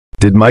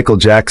Did Michael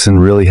Jackson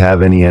really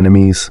have any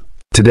enemies?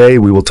 Today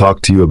we will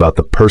talk to you about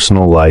the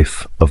personal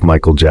life of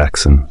Michael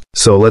Jackson.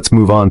 So let's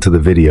move on to the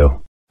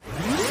video.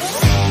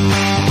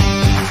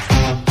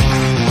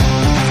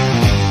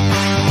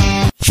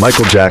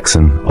 Michael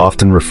Jackson,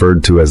 often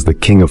referred to as the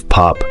King of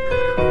Pop,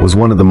 was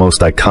one of the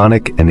most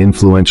iconic and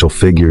influential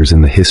figures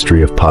in the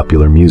history of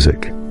popular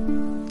music.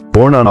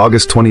 Born on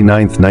August 29,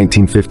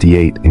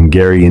 1958 in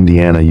Gary,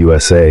 Indiana,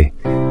 USA,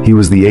 he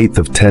was the 8th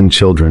of 10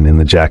 children in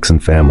the Jackson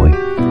family.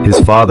 His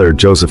father,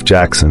 Joseph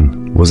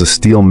Jackson, was a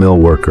steel mill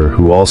worker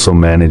who also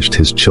managed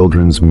his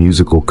children's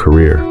musical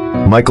career.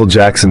 Michael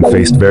Jackson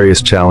faced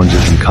various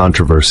challenges and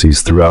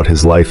controversies throughout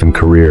his life and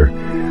career,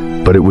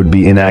 but it would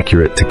be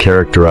inaccurate to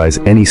characterize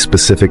any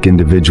specific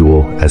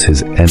individual as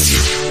his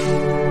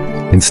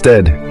enemy.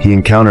 Instead, he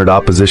encountered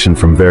opposition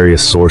from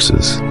various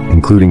sources,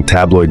 including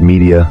tabloid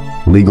media,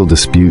 legal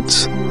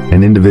disputes,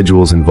 and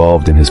individuals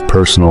involved in his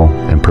personal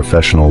and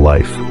professional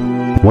life.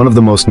 One of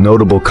the most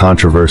notable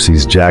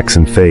controversies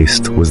Jackson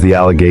faced was the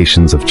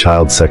allegations of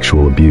child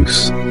sexual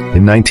abuse.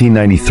 In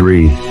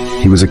 1993,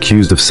 he was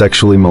accused of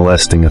sexually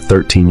molesting a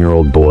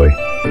 13-year-old boy.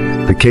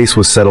 The case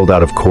was settled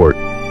out of court,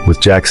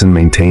 with Jackson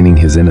maintaining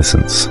his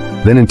innocence.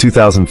 Then in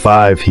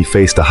 2005, he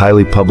faced a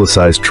highly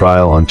publicized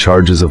trial on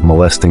charges of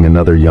molesting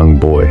another young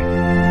boy.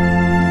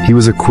 He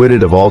was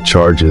acquitted of all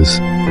charges,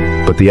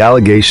 but the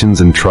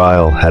allegations and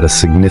trial had a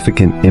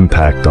significant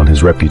impact on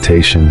his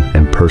reputation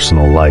and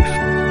personal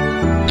life.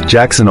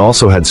 Jackson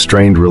also had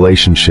strained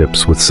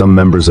relationships with some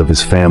members of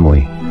his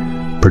family,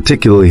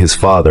 particularly his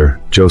father,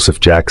 Joseph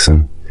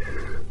Jackson,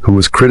 who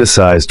was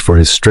criticized for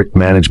his strict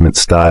management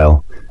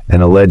style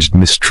and alleged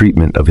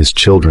mistreatment of his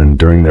children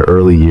during their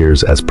early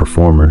years as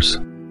performers.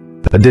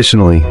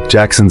 Additionally,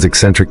 Jackson's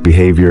eccentric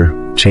behavior,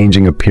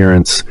 changing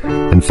appearance,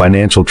 and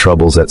financial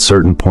troubles at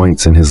certain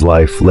points in his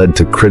life led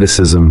to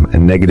criticism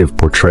and negative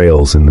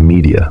portrayals in the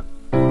media.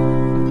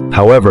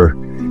 However,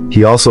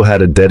 he also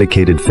had a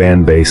dedicated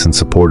fan base and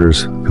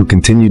supporters who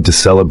continued to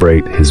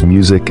celebrate his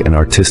music and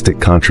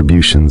artistic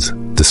contributions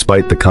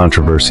despite the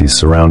controversies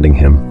surrounding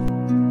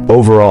him.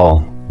 Overall,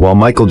 while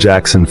Michael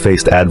Jackson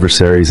faced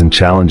adversaries and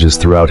challenges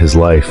throughout his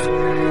life,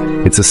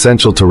 it's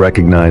essential to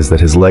recognize that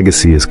his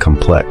legacy is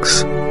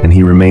complex, and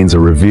he remains a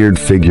revered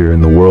figure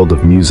in the world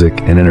of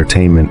music and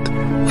entertainment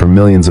for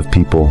millions of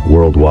people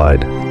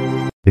worldwide.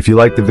 If you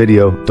liked the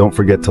video, don't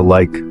forget to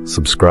like,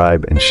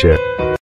 subscribe, and share.